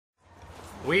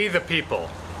We the people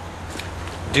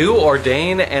do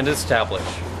ordain and establish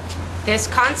this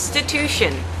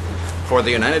Constitution for the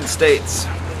United States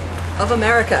of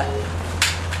America.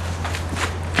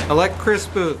 Elect Chris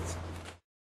Booth.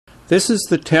 This is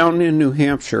the town in New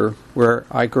Hampshire where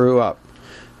I grew up,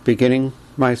 beginning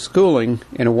my schooling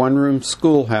in a one-room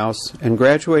schoolhouse and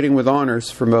graduating with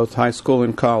honors from both high school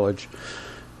and college.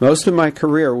 Most of my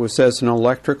career was as an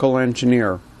electrical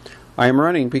engineer. I am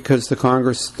running because the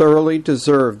Congress thoroughly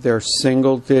deserved their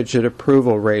single-digit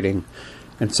approval rating,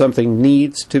 and something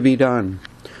needs to be done.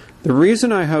 The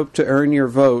reason I hope to earn your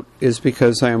vote is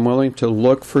because I am willing to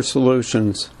look for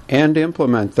solutions and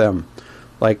implement them,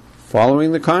 like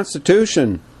following the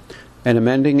Constitution and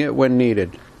amending it when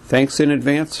needed. Thanks in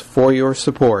advance for your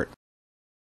support.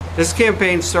 This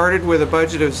campaign started with a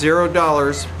budget of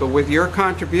 $0, but with your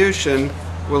contribution,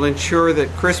 we'll ensure that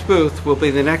Chris Booth will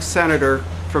be the next senator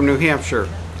from New Hampshire.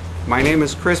 My name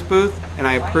is Chris Booth, and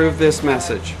I approve this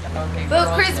message.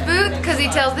 Vote Chris Booth because he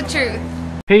tells the truth.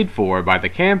 Paid for by the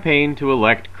campaign to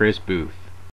elect Chris Booth.